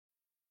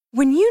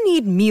When you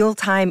need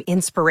mealtime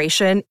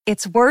inspiration,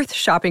 it's worth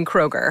shopping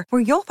Kroger,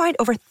 where you'll find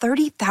over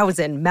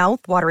 30,000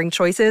 mouth-watering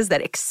choices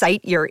that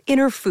excite your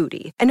inner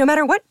foodie. And no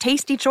matter what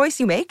tasty choice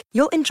you make,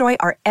 you'll enjoy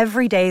our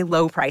everyday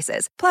low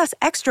prices, plus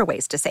extra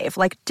ways to save,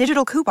 like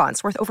digital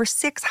coupons worth over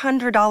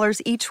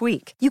 $600 each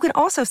week. You can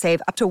also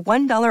save up to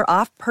 $1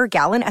 off per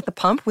gallon at the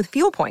pump with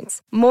fuel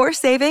points. More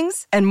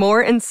savings and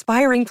more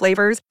inspiring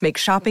flavors make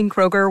shopping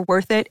Kroger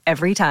worth it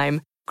every time.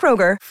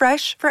 Kroger,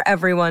 fresh for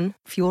everyone.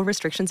 Fuel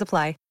restrictions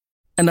apply.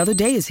 Another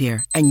day is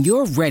here, and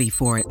you're ready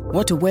for it.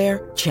 What to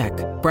wear? Check.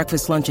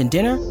 Breakfast, lunch, and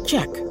dinner?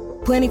 Check.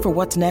 Planning for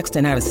what's next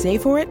and how to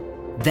save for it?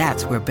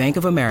 That's where Bank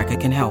of America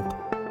can help.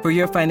 For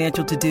your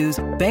financial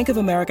to-dos, Bank of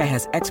America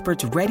has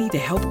experts ready to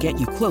help get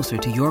you closer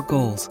to your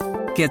goals.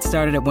 Get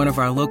started at one of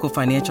our local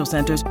financial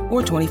centers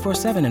or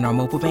 24/7 in our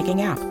mobile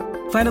banking app.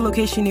 Find a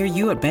location near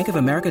you at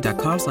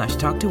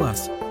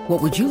bankofamerica.com/talktous.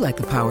 What would you like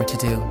the power to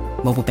do?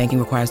 Mobile banking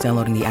requires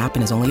downloading the app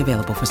and is only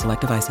available for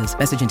select devices.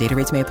 Message and data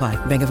rates may apply.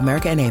 Bank of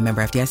America N.A.,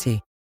 member FDIC.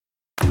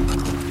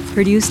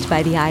 Produced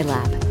by the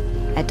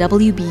iLab at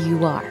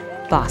WBUR,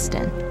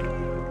 Boston.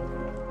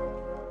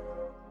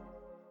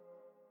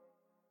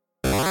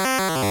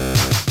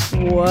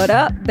 What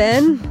up,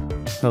 Ben?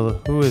 Hello,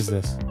 who is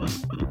this?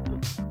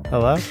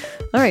 Hello?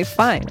 All right,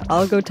 fine.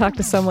 I'll go talk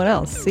to someone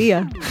else. See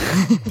ya.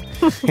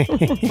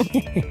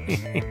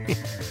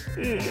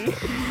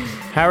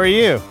 How are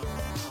you?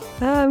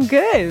 I'm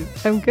good.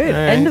 I'm good.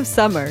 All right. End of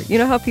summer. You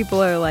know how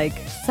people are like,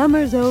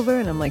 summer's over?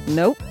 And I'm like,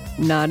 nope,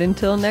 not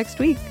until next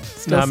week.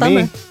 Still Not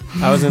summer. me.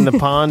 I was in the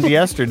pond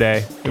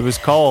yesterday. It was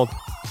cold.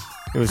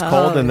 It was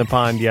cold in the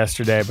pond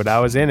yesterday, but I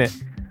was in it.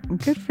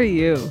 Good for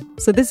you.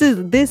 So this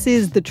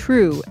is the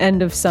true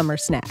end of summer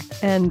snack.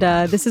 And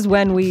this is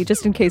when we,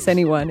 just in case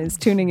anyone is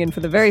tuning in for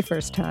the very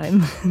first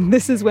time,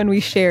 this is when we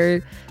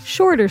share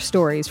shorter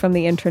stories from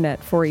the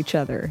internet for each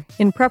other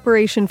in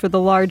preparation for the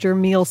larger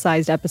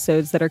meal-sized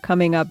episodes that are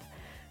coming up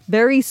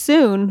very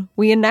soon.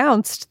 We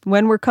announced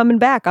when we're coming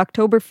back,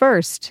 October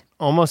 1st.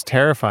 Almost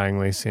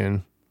terrifyingly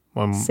soon.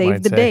 One Save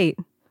might the say. date.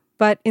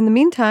 But in the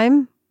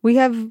meantime, we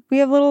have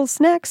little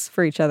snacks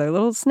for each other,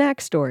 little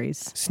snack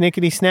stories.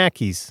 Snickety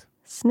snackies.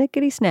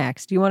 Snickety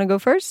snacks. Do you want to go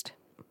first?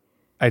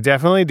 I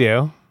definitely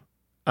do.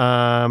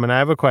 And I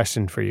have a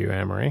question for you,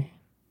 Anne-Marie.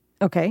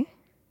 Okay.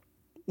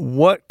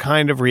 What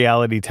kind of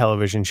reality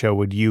television show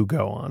would you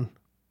go on?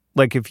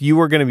 Like, if you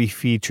were going to be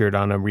featured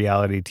on a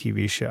reality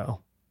TV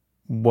show,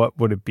 what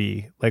would it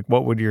be? Like,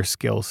 what would your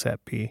skill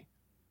set be?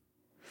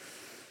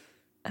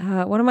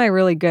 What am I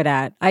really good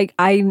at?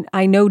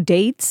 I know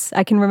dates.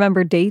 I can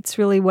remember dates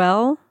really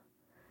well,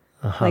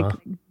 like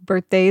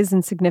birthdays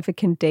and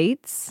significant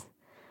dates.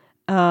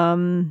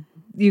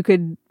 You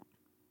could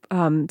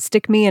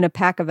stick me in a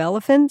pack of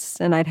elephants,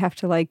 and I'd have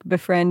to like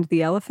befriend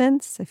the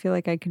elephants. I feel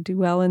like I could do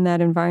well in that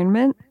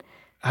environment.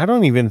 I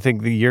don't even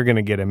think that you're going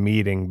to get a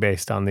meeting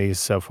based on these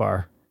so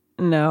far.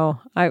 No,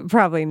 I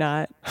probably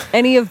not.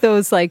 Any of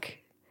those like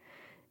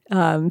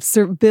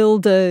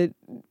build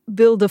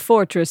a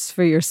fortress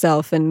for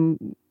yourself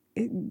and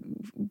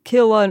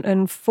kill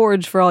and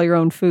forage for all your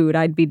own food.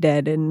 I'd be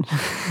dead in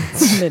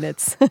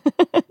minutes.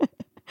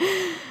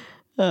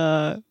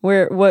 Why?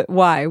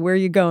 Where are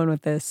you going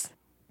with this?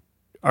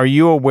 Are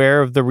you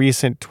aware of the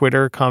recent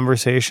Twitter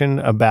conversation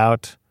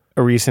about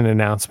a recent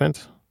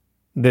announcement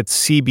that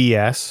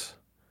CBS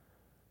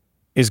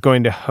is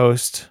going to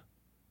host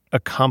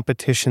a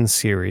competition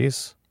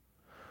series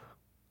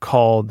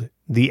called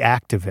The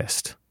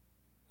Activist?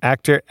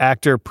 Actor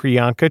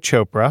Priyanka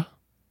Chopra,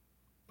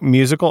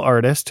 musical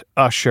artist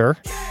Usher,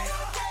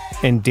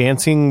 and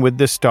Dancing with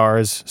the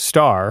Stars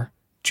star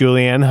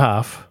Julianne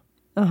Hough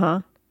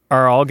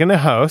are all going to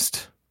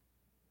host.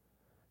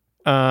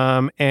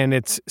 And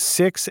it's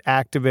 6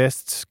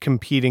 activists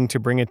competing to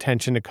bring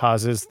attention to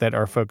causes that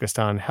are focused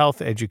on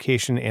health,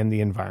 education, and the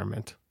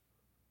environment.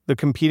 The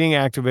competing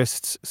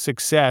activists'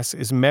 success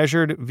is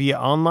measured via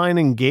online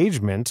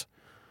engagement,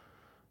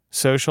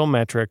 social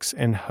metrics,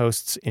 and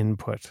hosts'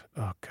 input.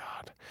 Oh,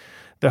 God.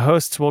 The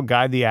hosts will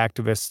guide the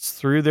activists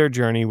through their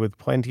journey with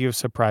plenty of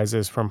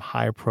surprises from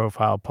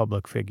high-profile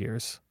public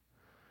figures.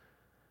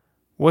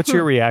 What's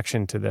your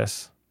reaction to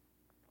this?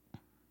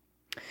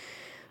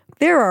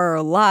 There are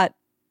a lot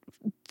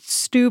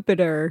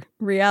stupider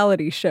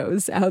reality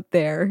shows out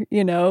there,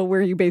 you know,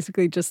 where you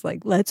basically just like,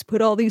 let's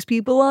put all these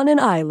people on an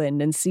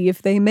island and see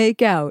if they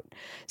make out.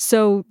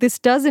 So this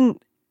doesn't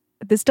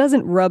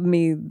rub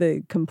me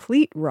the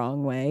complete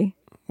wrong way.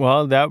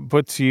 Well, that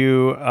puts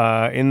you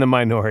in the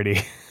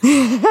minority.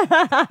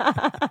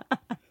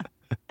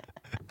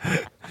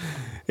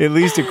 At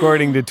least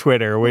according to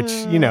Twitter, which,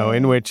 you know,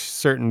 in which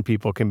certain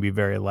people can be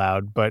very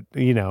loud. But,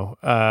 you know,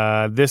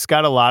 this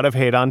got a lot of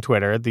hate on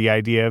Twitter, the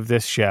idea of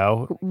this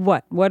show.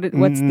 What's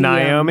the...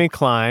 Naomi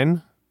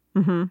Klein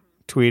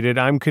tweeted,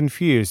 "I'm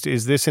confused.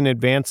 Is this an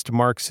advanced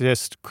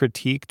Marxist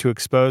critique to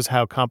expose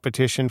how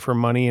competition for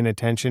money and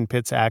attention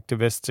pits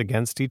activists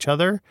against each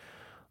other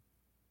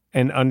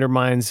and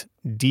undermines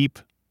deep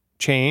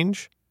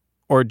change,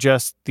 or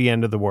just the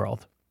end of the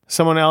world?"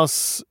 Someone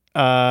else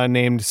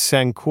named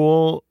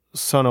Sankul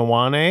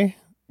Sonawane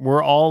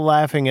We're all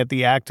laughing at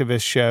the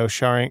activist show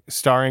starring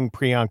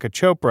Priyanka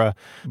Chopra,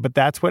 but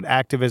that's what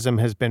activism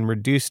has been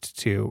reduced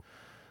to.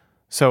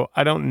 So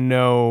I don't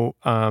know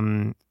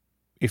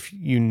if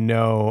you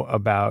know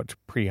about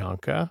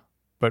Priyanka,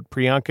 but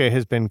Priyanka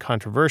has been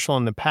controversial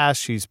in the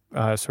past. She's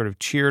sort of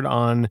cheered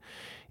on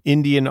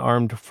Indian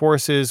armed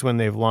forces when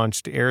they've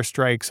launched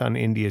airstrikes on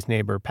India's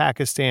neighbor,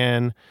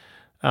 Pakistan.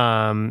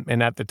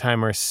 And at the time,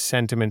 her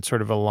sentiment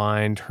sort of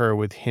aligned her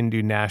with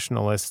Hindu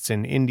nationalists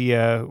in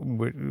India.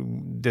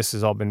 This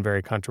has all been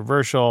very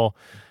controversial.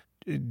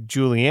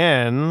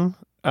 Julianne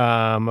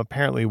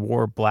apparently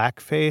wore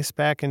blackface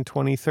back in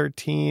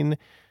 2013.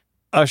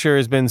 Usher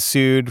has been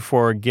sued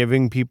for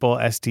giving people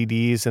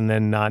STDs and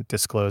then not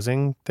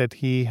disclosing that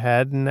he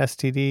had an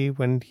STD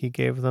when he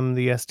gave them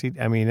the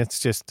STD. I mean,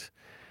 it's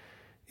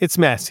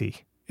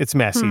messy. It's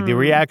messy. The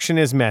reaction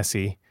is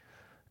messy.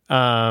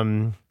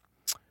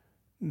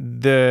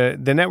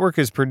 The network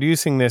is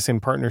producing this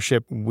in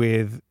partnership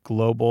with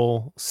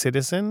Global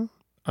Citizen.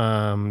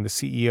 The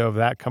CEO of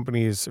that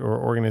company's or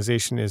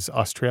organization is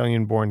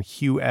Australian-born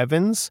Hugh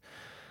Evans.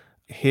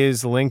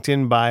 His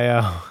LinkedIn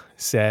bio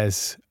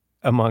says,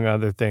 among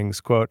other things,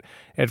 quote,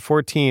 "At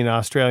 14,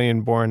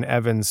 Australian-born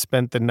Evans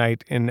spent the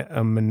night in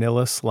a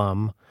Manila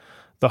slum.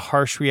 The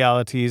harsh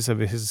realities of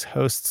his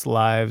hosts'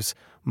 lives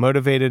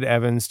motivated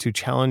Evans to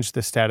challenge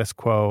the status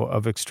quo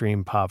of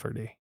extreme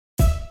poverty."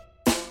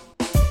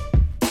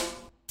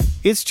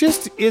 It's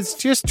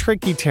just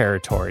tricky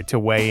territory to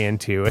weigh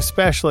into,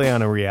 especially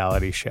on a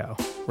reality show,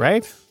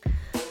 right?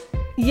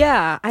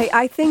 Yeah,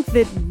 I think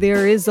that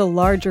there is a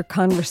larger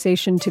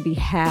conversation to be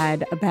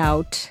had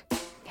about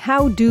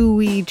how do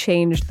we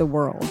change the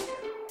world?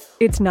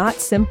 It's not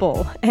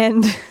simple.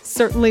 And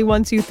certainly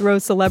once you throw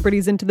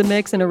celebrities into the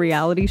mix and a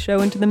reality show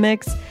into the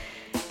mix,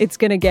 it's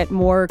going to get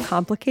more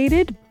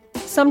complicated.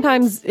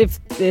 Sometimes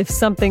if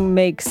something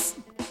makes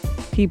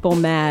people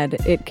mad,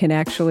 it can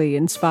actually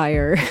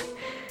inspire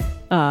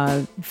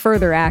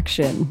further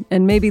action.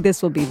 And maybe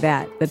this will be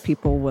that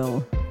people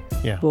will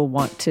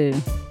want to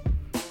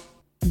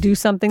do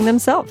something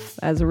themselves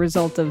as a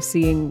result of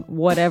seeing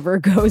whatever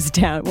goes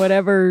down,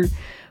 whatever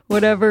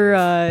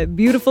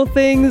beautiful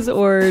things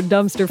or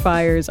dumpster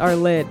fires are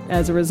lit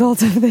as a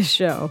result of this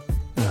show.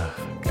 Oh,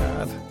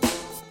 God.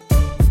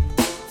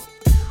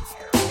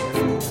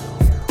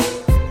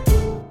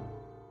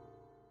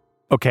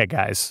 Okay,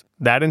 guys,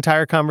 that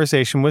entire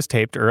conversation was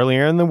taped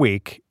earlier in the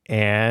week.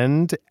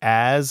 And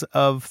as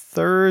of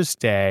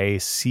Thursday,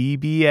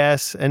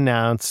 CBS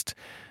announced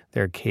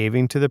they're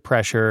caving to the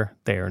pressure.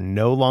 They are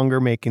no longer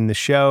making the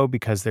show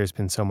because there's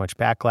been so much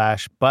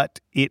backlash,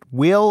 but it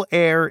will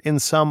air in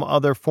some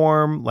other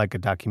form, like a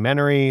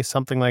documentary,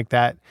 something like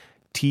that.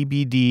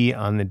 TBD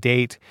on the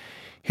date.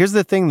 Here's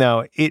the thing,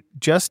 though. It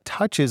just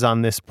touches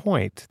on this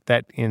point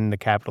that in the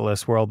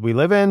capitalist world we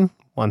live in,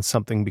 once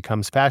something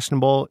becomes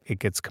fashionable, it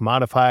gets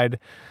commodified.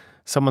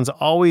 Someone's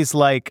always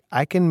like,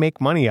 I can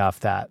make money off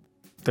that.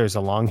 There's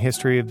a long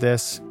history of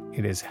this.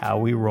 It is how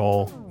we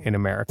roll in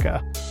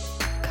America.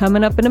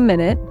 Coming up in a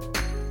minute,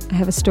 I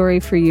have a story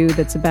for you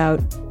that's about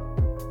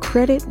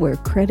credit where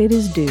credit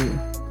is due.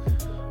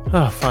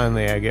 Oh,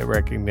 finally I get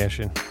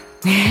recognition.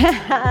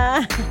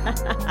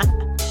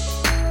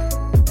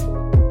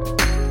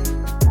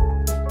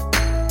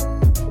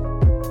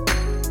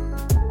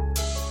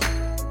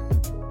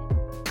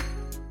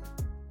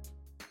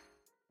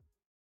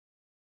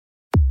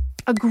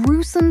 A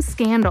gruesome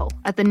scandal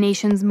at the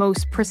nation's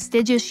most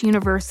prestigious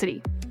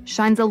university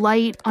shines a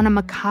light on a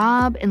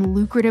macabre and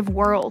lucrative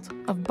world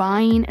of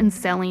buying and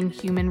selling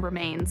human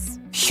remains.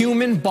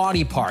 Human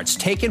body parts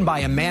taken by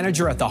a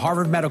manager at the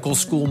Harvard Medical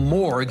School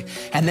morgue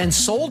and then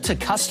sold to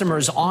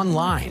customers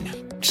online.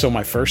 So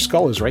my first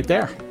skull is right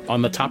there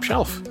on the top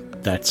shelf.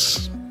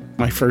 That's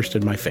my first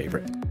and my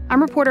favorite.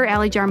 I'm reporter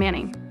Allie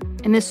Jarmanning,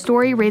 and this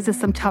story raises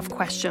some tough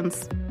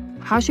questions.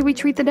 How should we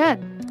treat the dead?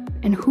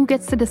 And who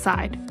gets to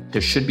decide?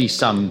 There should be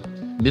some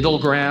middle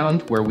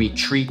ground where we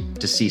treat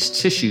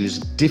deceased tissues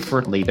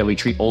differently than we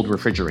treat old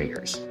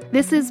refrigerators.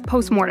 This is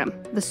Postmortem,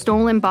 the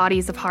Stolen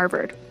Bodies of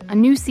Harvard, a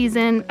new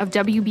season of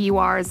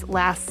WBUR's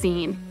Last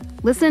Scene.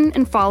 Listen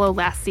and follow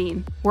Last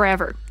Scene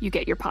wherever you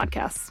get your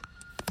podcasts.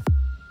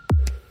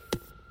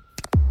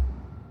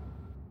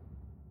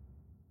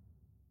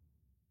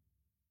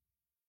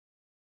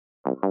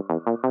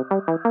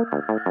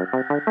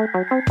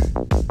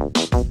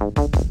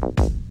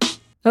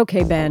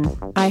 Okay, Ben,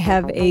 I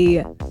have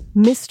a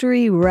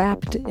mystery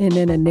wrapped in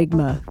an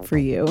enigma for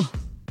you.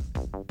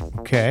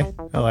 Okay,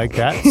 I like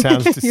that.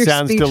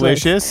 Sounds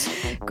delicious.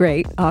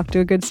 Great, off to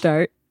a good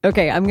start.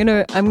 Okay, I'm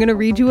gonna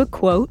read you a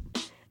quote,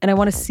 and I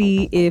want to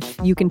see if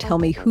you can tell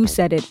me who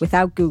said it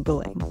without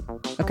Googling.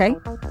 Okay?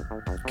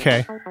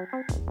 Okay.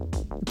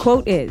 The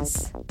quote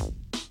is,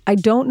 "I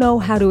don't know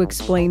how to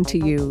explain to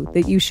you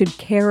that you should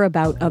care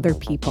about other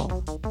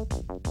people."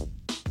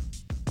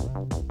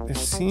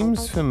 This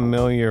seems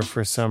familiar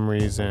for some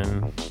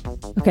reason.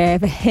 Okay, I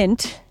have a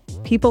hint.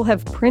 People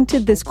have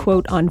printed this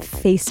quote on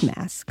face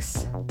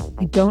masks.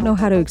 I don't know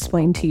how to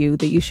explain to you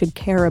that you should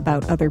care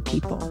about other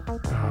people.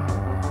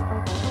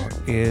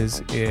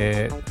 Is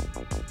it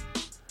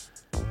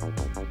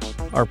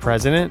our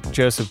president,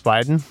 Joseph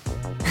Biden?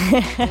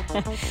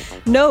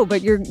 No,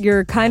 but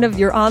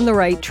you're on the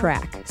right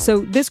track.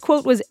 So this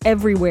quote was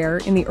everywhere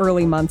in the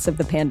early months of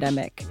the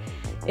pandemic.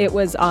 It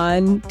was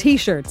on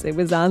T-shirts, it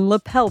was on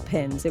lapel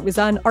pins, it was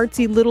on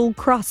artsy little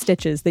cross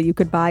stitches that you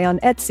could buy on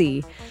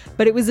Etsy.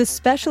 But it was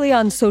especially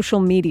on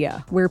social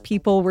media where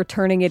people were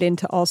turning it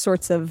into all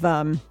sorts of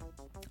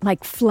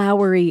like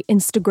flowery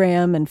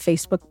Instagram and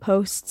Facebook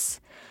posts,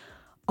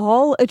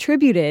 all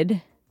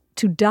attributed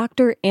to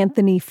Dr.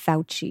 Anthony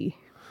Fauci,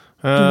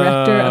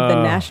 director of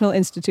the National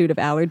Institute of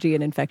Allergy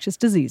and Infectious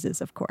Diseases,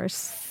 of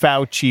course.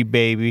 Fauci,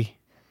 baby.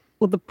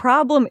 Well, the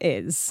problem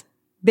is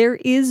there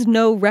is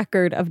no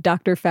record of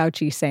Dr.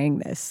 Fauci saying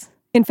this.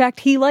 In fact,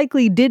 he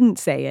likely didn't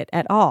say it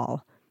at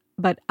all.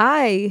 But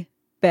I,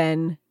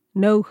 Ben,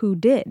 know who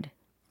did.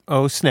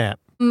 Oh, snap.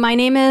 My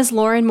name is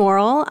Lauren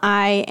Morrill.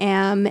 I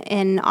am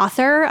an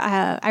author.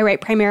 I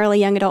write primarily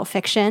young adult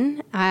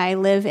fiction. I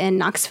live in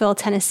Knoxville,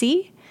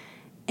 Tennessee.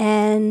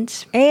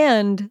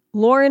 And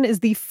Lauren is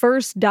the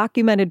first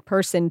documented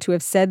person to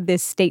have said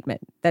this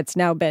statement that's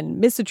now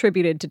been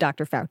misattributed to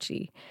Dr.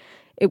 Fauci.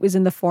 It was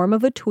in the form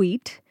of a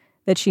tweet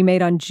that she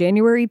made on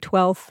January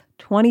 12th,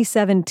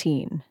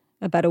 2017,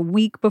 about a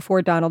week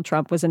before Donald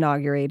Trump was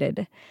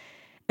inaugurated.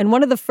 And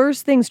one of the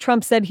first things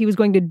Trump said he was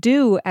going to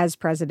do as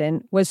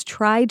president was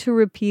try to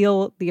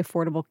repeal the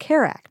Affordable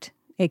Care Act,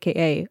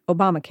 aka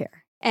Obamacare.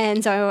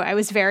 And so I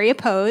was very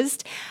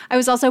opposed. I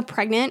was also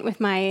pregnant with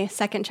my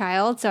second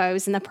child, so I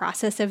was in the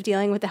process of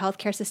dealing with the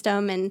healthcare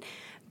system and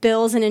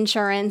bills and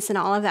insurance and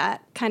all of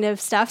that kind of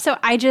stuff. So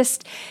I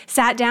just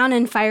sat down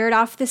and fired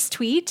off this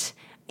tweet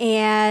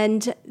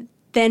and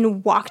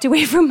then walked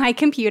away from my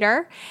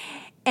computer.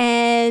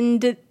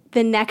 And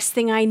the next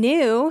thing I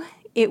knew,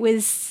 it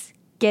was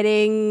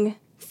getting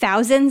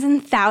thousands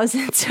and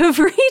thousands of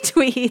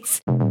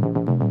retweets.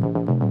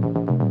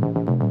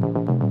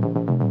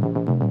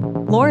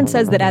 Lauren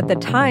says that at the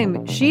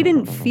time, she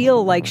didn't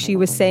feel like she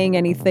was saying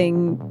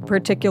anything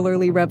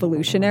particularly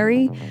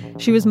revolutionary.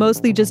 She was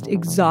mostly just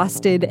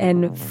exhausted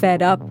and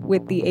fed up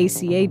with the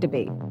ACA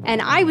debate.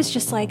 And I was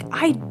just like,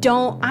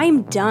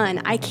 I'm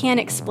done. I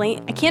can't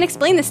explain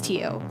this to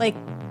you. Like,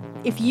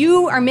 if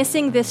you are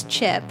missing this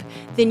chip,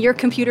 then your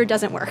computer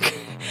doesn't work.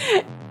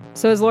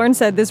 So as Lauren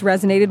said, this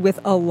resonated with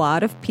a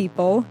lot of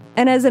people.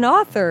 And as an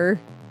author,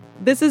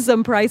 this is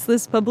some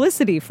priceless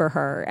publicity for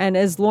her. And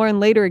as Lauren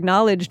later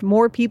acknowledged,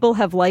 more people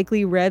have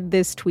likely read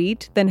this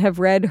tweet than have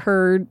read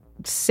her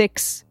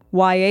 6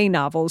 YA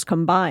novels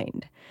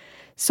combined.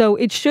 So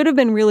it should have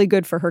been really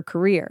good for her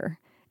career.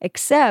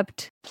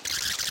 Except,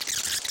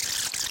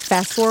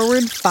 fast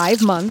forward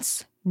 5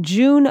 months,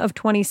 June of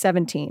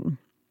 2017,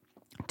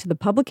 to the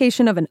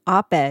publication of an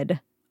op-ed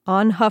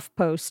on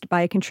HuffPost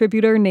by a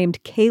contributor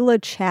named Kayla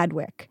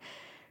Chadwick.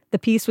 The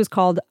piece was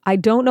called, "I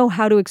Don't Know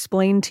How to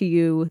Explain to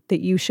You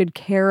That You Should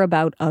Care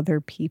About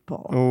Other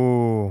People."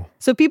 Ooh.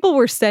 So people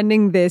were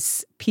sending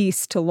this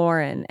piece to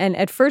Lauren, and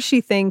at first she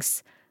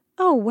thinks,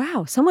 oh,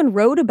 wow, someone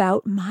wrote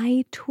about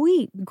my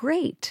tweet.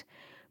 Great.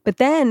 But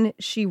then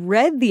she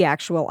read the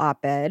actual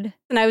op-ed.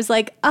 And I was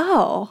like,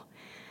 oh,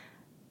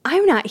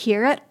 I'm not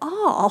here at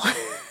all.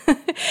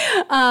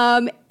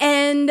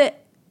 And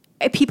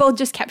people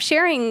just kept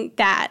sharing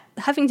that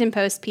Huffington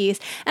Post piece.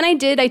 And I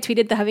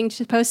tweeted the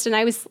Huffington Post, and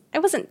I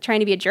wasn't trying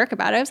to be a jerk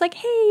about it. I was like,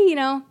 hey,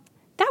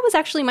 that was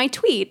actually my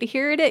tweet.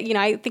 Here it is.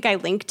 I think I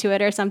linked to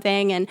it or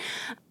something. And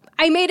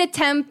I made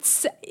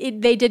attempts.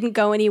 They didn't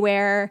go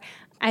anywhere.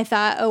 I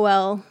thought, oh,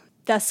 well,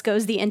 thus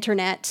goes the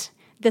internet.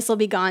 This will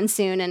be gone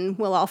soon and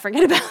we'll all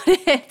forget about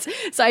it.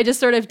 So I just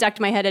sort of ducked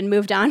my head and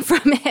moved on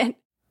from it.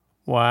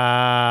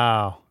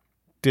 Wow.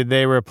 Did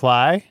they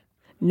reply?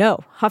 No,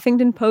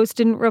 Huffington Post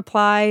didn't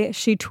reply.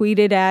 She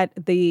tweeted at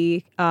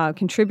the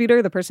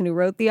contributor, the person who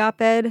wrote the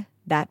op-ed.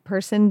 That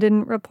person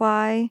didn't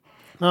reply.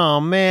 Oh,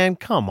 man,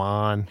 come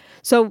on.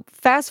 So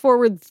fast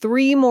forward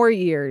 3 more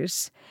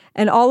years,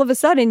 and all of a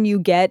sudden you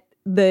get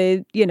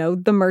the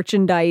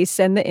merchandise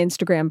and the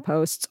Instagram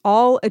posts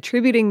all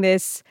attributing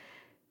this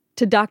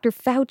to Dr.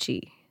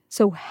 Fauci.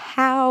 So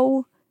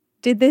how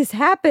did this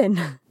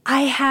happen?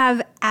 I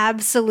have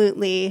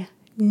absolutely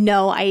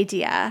no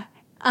idea.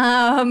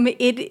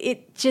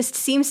 It just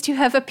seems to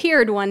have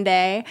appeared one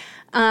day.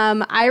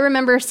 I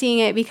remember seeing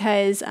it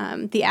because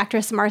the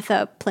actress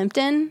Martha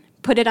Plimpton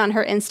put it on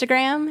her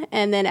Instagram,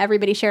 and then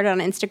everybody shared it on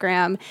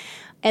Instagram,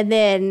 and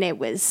then it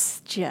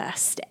was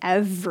just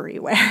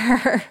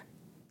everywhere.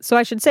 So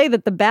I should say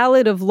that the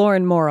Ballad of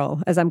Lauren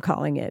Morrill, as I'm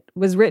calling it,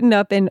 was written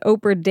up in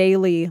Oprah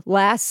Daily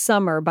last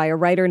summer by a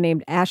writer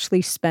named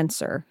Ashley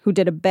Spencer, who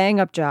did a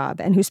bang-up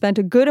job and who spent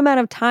a good amount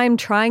of time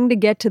trying to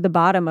get to the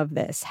bottom of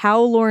this,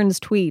 how Lauren's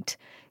tweet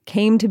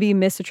came to be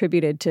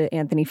misattributed to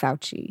Anthony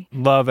Fauci.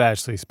 Love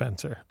Ashley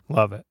Spencer.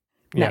 Love it.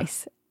 Yeah.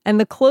 Nice. And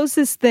the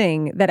closest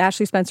thing that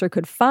Ashley Spencer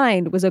could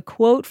find was a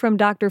quote from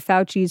Dr.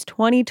 Fauci's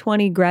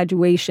 2020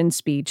 graduation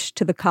speech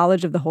to the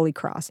College of the Holy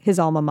Cross, his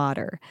alma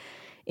mater,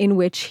 in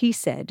which he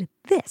said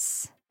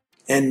this.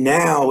 And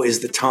now is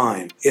the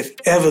time, if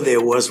ever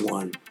there was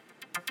one,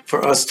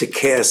 for us to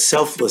care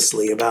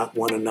selflessly about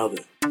one another.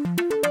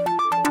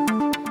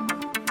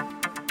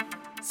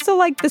 So,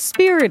 like, the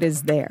spirit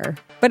is there,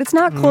 but it's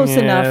not close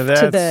enough to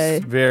the...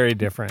 That's very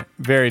different.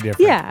 Very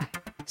different. Yeah.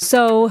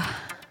 So,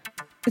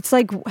 it's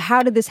like,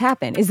 how did this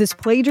happen? Is this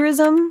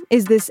plagiarism?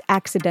 Is this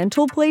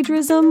accidental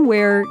plagiarism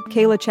where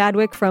Kayla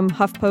Chadwick from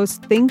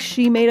HuffPost thinks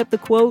she made up the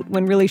quote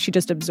when really she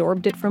just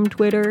absorbed it from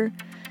Twitter?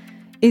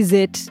 Is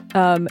it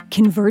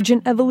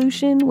convergent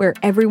evolution where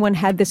everyone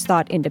had this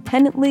thought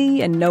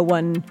independently and no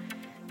one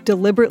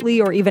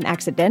deliberately or even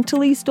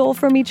accidentally stole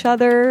from each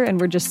other, and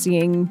we're just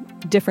seeing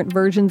different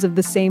versions of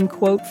the same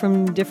quote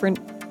from different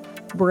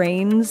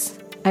brains?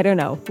 I don't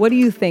know. What do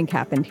you think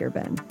happened here,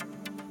 Ben?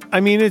 I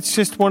mean, it's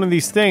just one of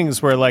these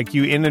things where, like,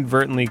 you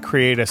inadvertently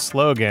create a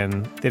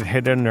slogan that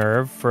hit a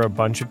nerve for a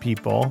bunch of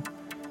people,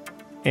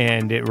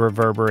 and it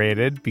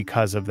reverberated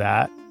because of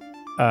that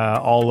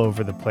all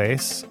over the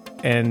place.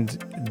 And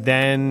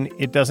then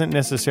it doesn't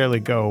necessarily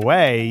go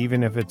away,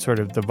 even if it's sort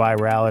of the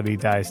virality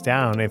dies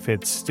down. If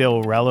it's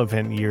still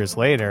relevant years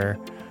later,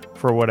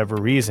 for whatever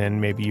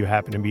reason, maybe you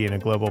happen to be in a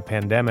global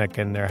pandemic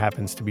and there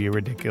happens to be a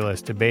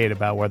ridiculous debate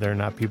about whether or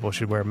not people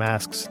should wear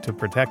masks to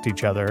protect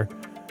each other,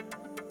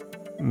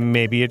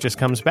 maybe it just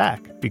comes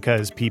back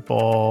because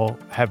people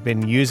have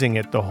been using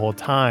it the whole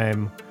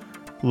time,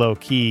 low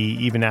key,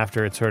 even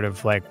after it sort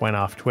of like went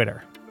off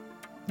Twitter.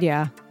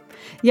 Yeah.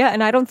 Yeah,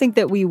 and I don't think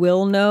that we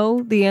will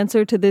know the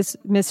answer to this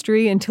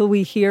mystery until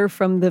we hear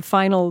from the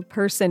final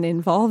person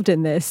involved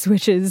in this,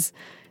 which is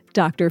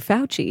Dr.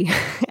 Fauci.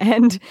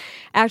 And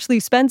Ashley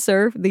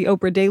Spencer, the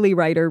Oprah Daily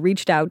writer,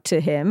 reached out to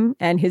him,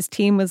 and his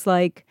team was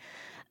like,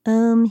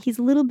 he's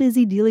a little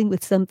busy dealing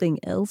with something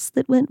else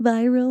that went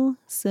viral,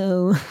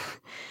 so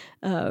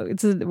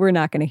we're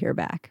not going to hear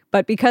back.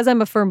 But because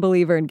I'm a firm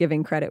believer in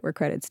giving credit where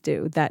credit's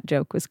due, that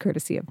joke was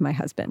courtesy of my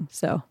husband,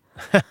 so...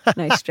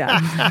 Nice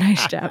job.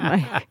 Nice job,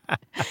 Mike.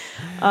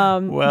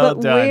 Well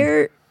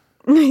done.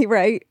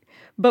 Right.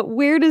 But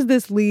where does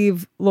this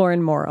leave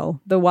Lauren Morrill,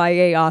 the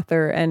YA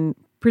author and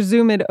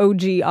presumed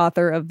OG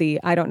author of the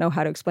I don't know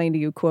how to explain to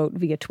you quote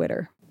via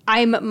Twitter?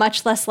 I'm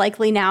much less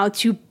likely now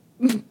to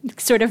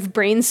sort of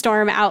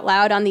brainstorm out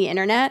loud on the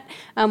internet,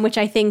 which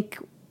I think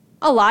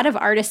a lot of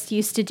artists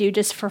used to do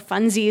just for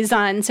funsies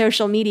on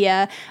social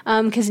media,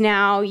 because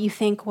now you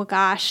think, well,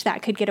 gosh,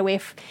 that could get away,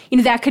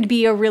 that could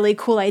be a really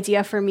cool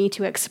idea for me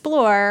to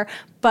explore.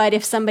 But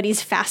if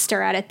somebody's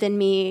faster at it than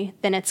me,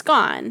 then it's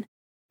gone.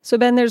 So,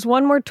 Ben, there's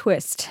one more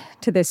twist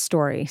to this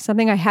story,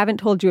 something I haven't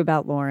told you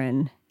about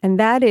Lauren, and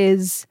that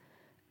is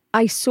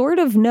I sort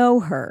of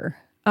know her.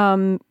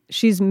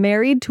 She's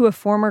married to a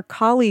former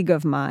colleague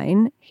of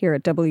mine here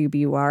at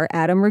WBUR,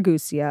 Adam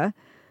Ragusea,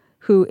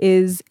 who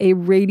is a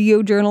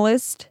radio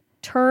journalist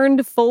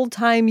turned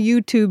full-time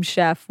YouTube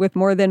chef with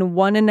more than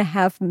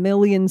 1.5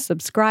 million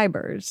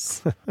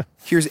subscribers.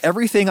 Here's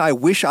everything I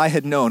wish I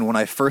had known when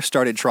I first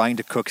started trying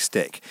to cook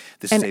steak.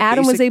 And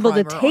Adam was able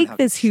to take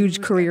this huge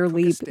career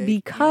leap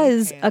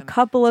because a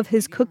couple of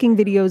his cooking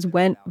videos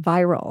went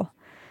viral.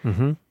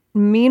 Mm-hmm.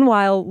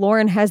 Meanwhile,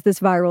 Lauren has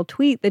this viral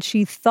tweet that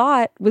she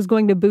thought was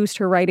going to boost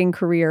her writing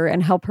career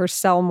and help her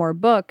sell more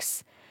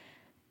books.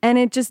 And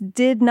it just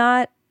did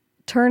not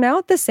turn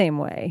out the same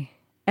way.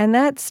 And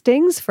that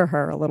stings for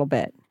her a little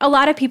bit. A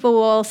lot of people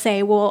will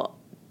say, well,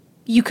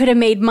 you could have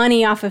made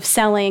money off of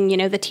selling,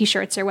 the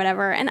T-shirts or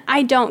whatever. And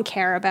I don't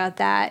care about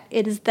that.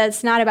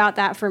 That's not about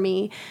that for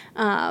me.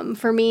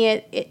 For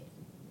me,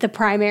 the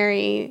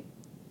primary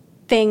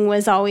thing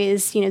was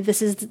always,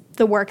 this is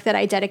the work that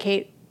I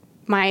dedicate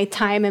my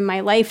time and my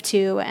life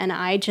to. And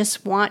I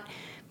just want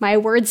my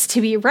words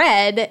to be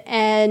read.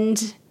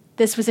 And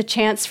this was a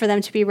chance for them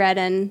to be read,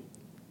 and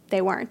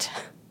they weren't.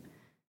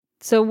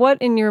 So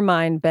what, in your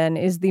mind, Ben,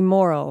 is the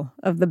moral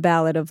of the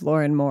Ballad of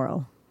Lauren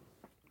Morrill?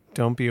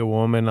 Don't be a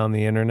woman on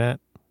the internet.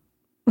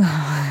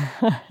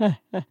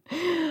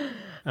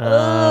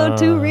 Oh,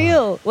 too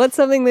real. What's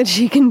something that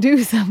she can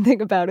do something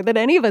about, or that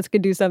any of us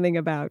could do something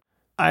about?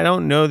 I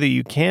don't know that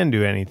you can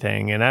do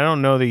anything, and I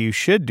don't know that you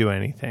should do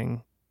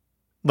anything.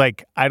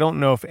 Like, I don't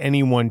know if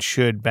anyone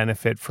should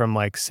benefit from,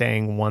 like,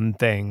 saying one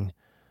thing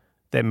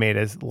that made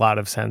a lot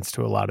of sense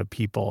to a lot of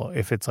people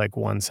if it's like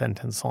one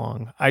sentence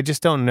long. I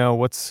just don't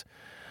know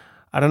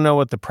I don't know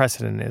what the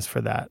precedent is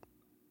for that.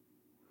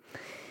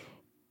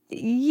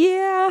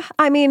 Yeah,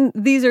 I mean,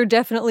 these are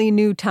definitely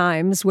new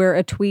times where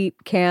a tweet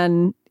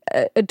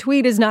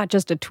is not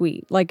just a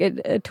tweet. Like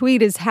a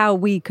tweet is how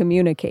we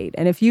communicate.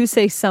 And if you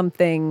say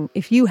something,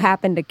 if you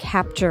happen to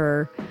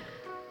capture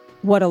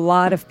what a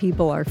lot of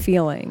people are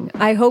feeling,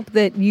 I hope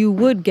that you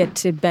would get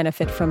to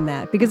benefit from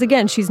that. Because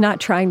again, she's not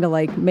trying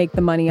to make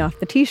the money off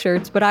the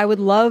T-shirts, but I would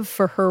love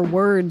for her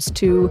words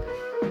to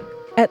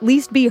at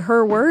least be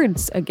her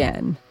words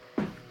again.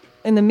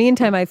 In the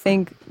meantime, I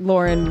think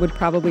Lauren would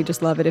probably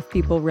just love it if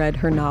people read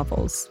her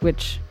novels,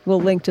 which we'll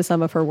link to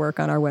some of her work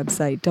on our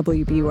website,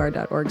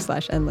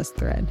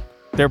 wbur.org/endlessthread.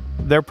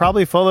 They're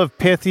probably full of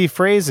pithy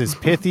phrases,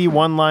 pithy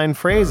one-line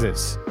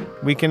phrases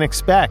we can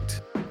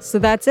expect. So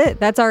that's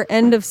it. That's our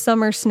end of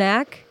summer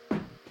snack.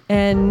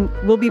 And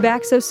we'll be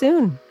back so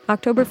soon.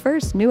 October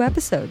 1st, new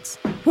episodes.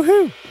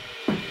 Woohoo!